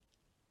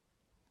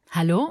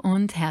Hallo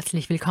und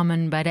herzlich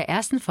willkommen bei der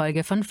ersten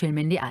Folge von Film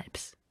in die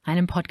Alps,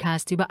 einem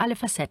Podcast über alle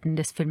Facetten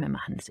des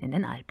Filmemachens in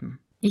den Alpen.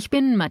 Ich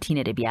bin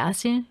Martine de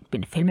Biasi,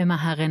 bin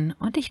Filmemacherin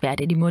und ich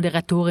werde die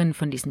Moderatorin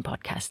von diesem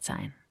Podcast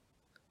sein.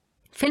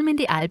 Film in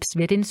die Alps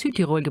wird in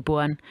Südtirol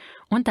geboren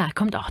und da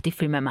kommt auch die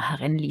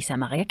Filmemacherin Lisa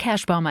Maria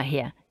Kerschbaumer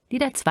her, die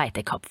der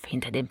zweite Kopf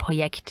hinter dem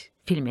Projekt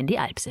Film in die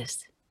Alps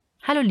ist.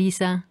 Hallo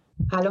Lisa.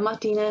 Hallo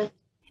Martine.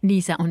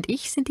 Lisa und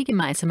ich sind die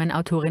gemeinsamen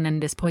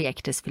Autorinnen des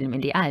Projektes Film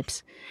in die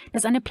Alps,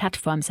 das eine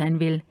Plattform sein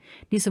will,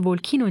 die sowohl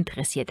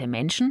kinointeressierte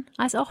Menschen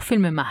als auch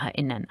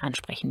FilmemacherInnen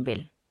ansprechen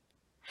will.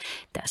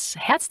 Das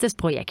Herz des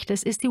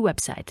Projektes ist die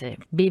Webseite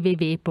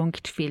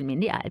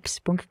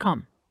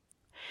www.filmindialps.com.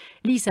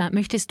 Lisa,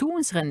 möchtest du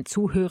unseren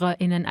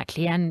ZuhörerInnen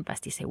erklären, was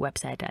diese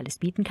Webseite alles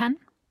bieten kann?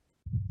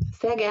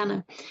 Sehr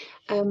gerne.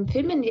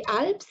 Film in die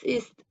Alps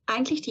ist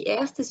eigentlich die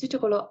erste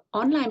Südtiroler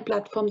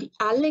Online-Plattform, die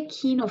alle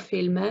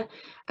Kinofilme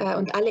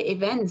und alle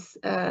Events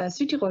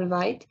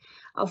südtirolweit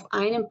auf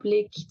einen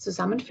Blick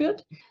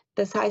zusammenführt.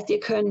 Das heißt, ihr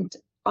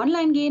könnt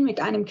online gehen, mit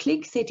einem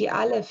Klick seht ihr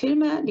alle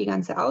Filme, die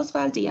ganze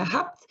Auswahl, die ihr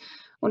habt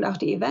und auch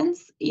die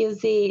Events. Ihr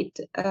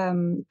seht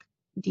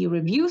die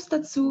Reviews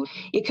dazu.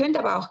 Ihr könnt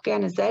aber auch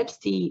gerne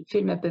selbst die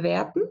Filme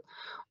bewerten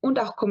und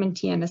auch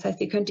kommentieren. Das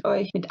heißt, ihr könnt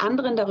euch mit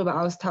anderen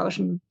darüber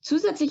austauschen.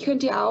 Zusätzlich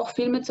könnt ihr auch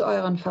Filme zu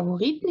euren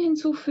Favoriten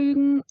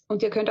hinzufügen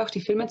und ihr könnt auch die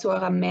Filme zu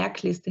eurer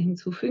Merkliste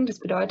hinzufügen. Das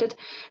bedeutet,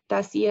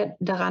 dass ihr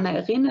daran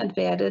erinnert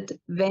werdet,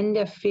 wenn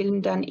der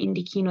Film dann in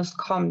die Kinos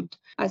kommt.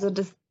 Also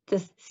das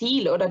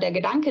Ziel oder der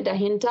Gedanke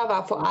dahinter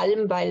war vor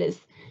allem, weil es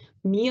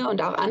mir und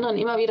auch anderen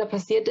immer wieder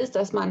passiert ist,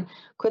 dass man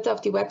kurz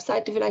auf die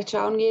Webseite vielleicht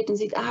schauen geht und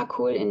sieht,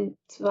 cool, in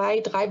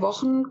 2-3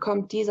 Wochen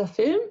kommt dieser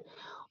Film.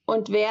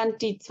 Und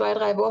während die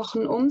 2-3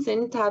 Wochen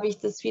sind, habe ich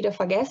das wieder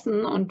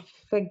vergessen und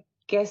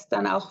vergesse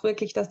dann auch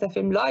wirklich, dass der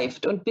Film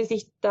läuft. Und bis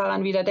ich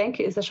daran wieder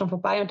denke, ist er schon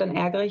vorbei und dann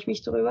ärgere ich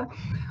mich darüber.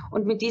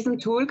 Und mit diesem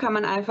Tool kann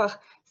man einfach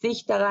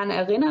sich daran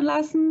erinnern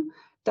lassen,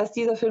 dass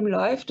dieser Film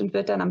läuft und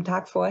wird dann am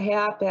Tag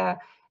vorher per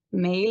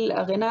Mail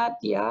erinnert,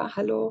 ja,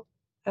 hallo,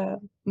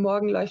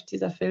 morgen läuft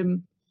dieser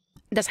Film.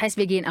 Das heißt,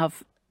 wir gehen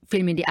auf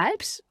Film in die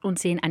Alps und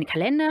sehen einen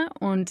Kalender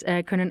und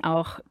können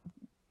auch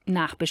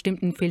nach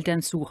bestimmten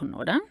Filtern suchen,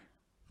 oder?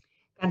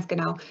 Ganz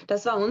genau.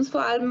 Das war uns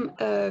vor allem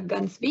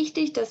ganz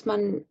wichtig, dass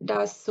man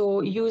das so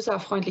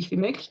userfreundlich wie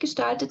möglich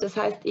gestaltet. Das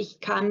heißt, ich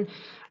kann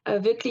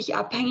wirklich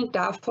abhängig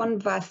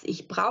davon, was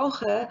ich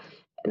brauche,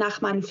 nach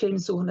meinem Film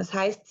suchen. Das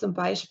heißt zum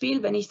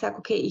Beispiel, wenn ich sage,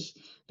 okay, ich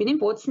bin in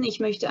Bozen, ich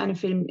möchte einen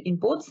Film in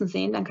Bozen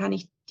sehen, dann kann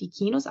ich die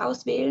Kinos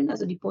auswählen,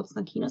 also die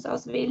Bozener Kinos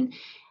auswählen,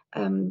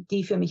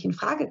 die für mich in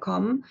Frage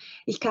kommen.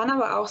 Ich kann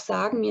aber auch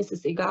sagen, mir ist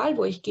es egal,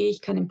 wo ich gehe.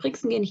 Ich kann in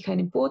Brixen gehen, ich kann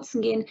in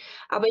Bozen gehen,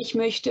 aber ich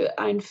möchte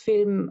einen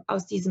Film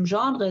aus diesem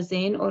Genre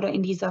sehen oder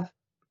in dieser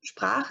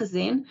Sprache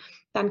sehen.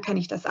 Dann kann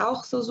ich das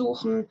auch so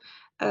suchen.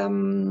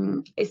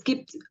 Es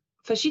gibt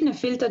verschiedene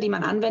Filter, die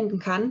man anwenden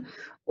kann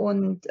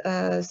und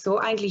so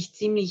eigentlich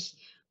ziemlich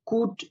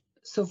gut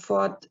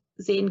sofort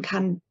sehen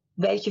kann,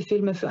 welche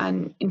Filme für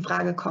einen in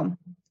Frage kommen.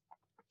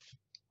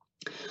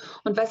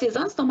 Und was ihr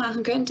sonst noch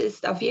machen könnt,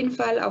 ist auf jeden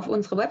Fall auf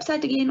unsere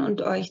Webseite gehen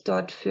und euch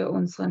dort für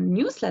unseren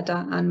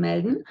Newsletter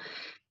anmelden.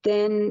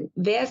 Denn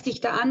wer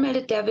sich da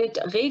anmeldet, der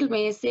wird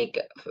regelmäßig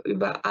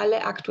über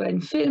alle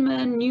aktuellen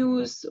Filme,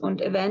 News und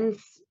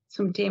Events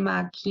zum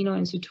Thema Kino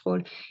in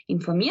Südtirol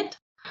informiert.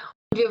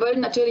 Und wir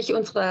wollen natürlich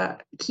unserer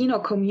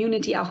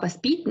Kino-Community auch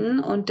was bieten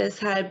und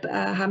deshalb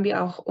haben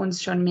wir auch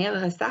uns schon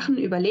mehrere Sachen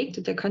überlegt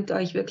und ihr könnt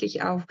euch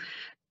wirklich auf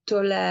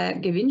tolle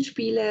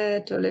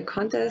Gewinnspiele, tolle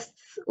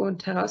Contests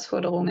und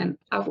Herausforderungen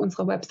auf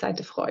unserer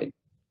Webseite freuen.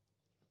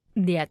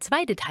 Der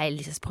zweite Teil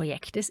dieses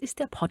Projektes ist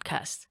der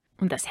Podcast.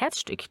 Und das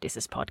Herzstück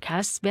dieses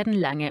Podcasts werden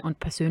lange und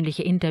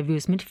persönliche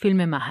Interviews mit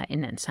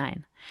FilmemacherInnen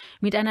sein.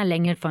 Mit einer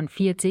Länge von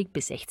 40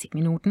 bis 60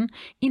 Minuten,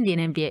 in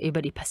denen wir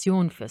über die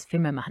Passion fürs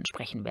Filmemachen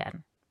sprechen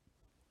werden.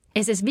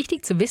 Es ist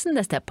wichtig zu wissen,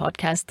 dass der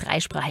Podcast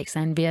dreisprachig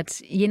sein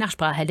wird, je nach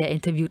Sprache der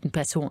interviewten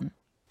Person.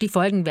 Die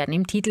Folgen werden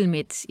im Titel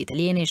mit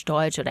Italienisch,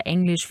 Deutsch oder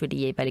Englisch für die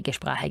jeweilige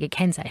Sprache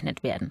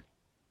gekennzeichnet werden.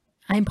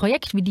 Ein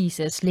Projekt wie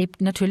dieses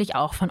lebt natürlich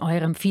auch von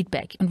eurem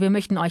Feedback und wir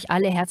möchten euch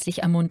alle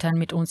herzlich ermuntern,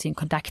 mit uns in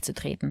Kontakt zu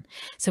treten.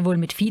 Sowohl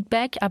mit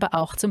Feedback, aber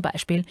auch zum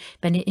Beispiel,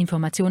 wenn ihr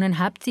Informationen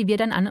habt, die wir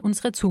dann an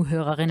unsere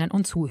Zuhörerinnen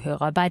und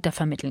Zuhörer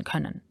weitervermitteln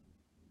können.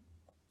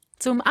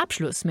 Zum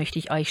Abschluss möchte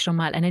ich euch schon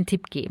mal einen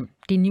Tipp geben.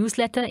 Die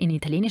Newsletter in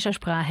italienischer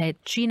Sprache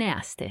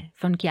Cineaste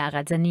von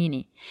Chiara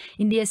Zanini,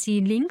 in der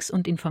sie Links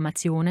und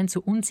Informationen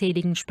zu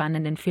unzähligen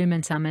spannenden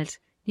Filmen sammelt,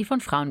 die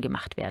von Frauen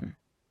gemacht werden.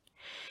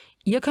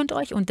 Ihr könnt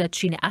euch unter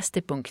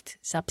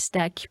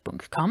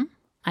cineaste.substack.com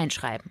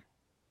einschreiben.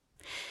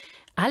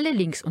 Alle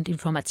Links und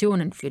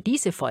Informationen für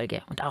diese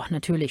Folge und auch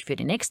natürlich für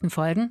die nächsten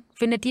Folgen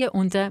findet ihr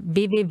unter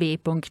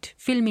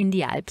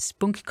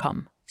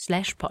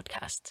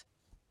www.filmindialps.com/podcast.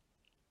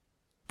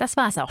 Das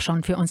war's auch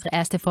schon für unsere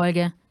erste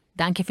Folge.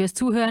 Danke fürs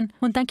Zuhören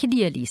und danke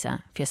dir,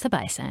 Lisa, fürs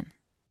Dabeisein.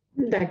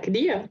 Danke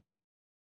dir.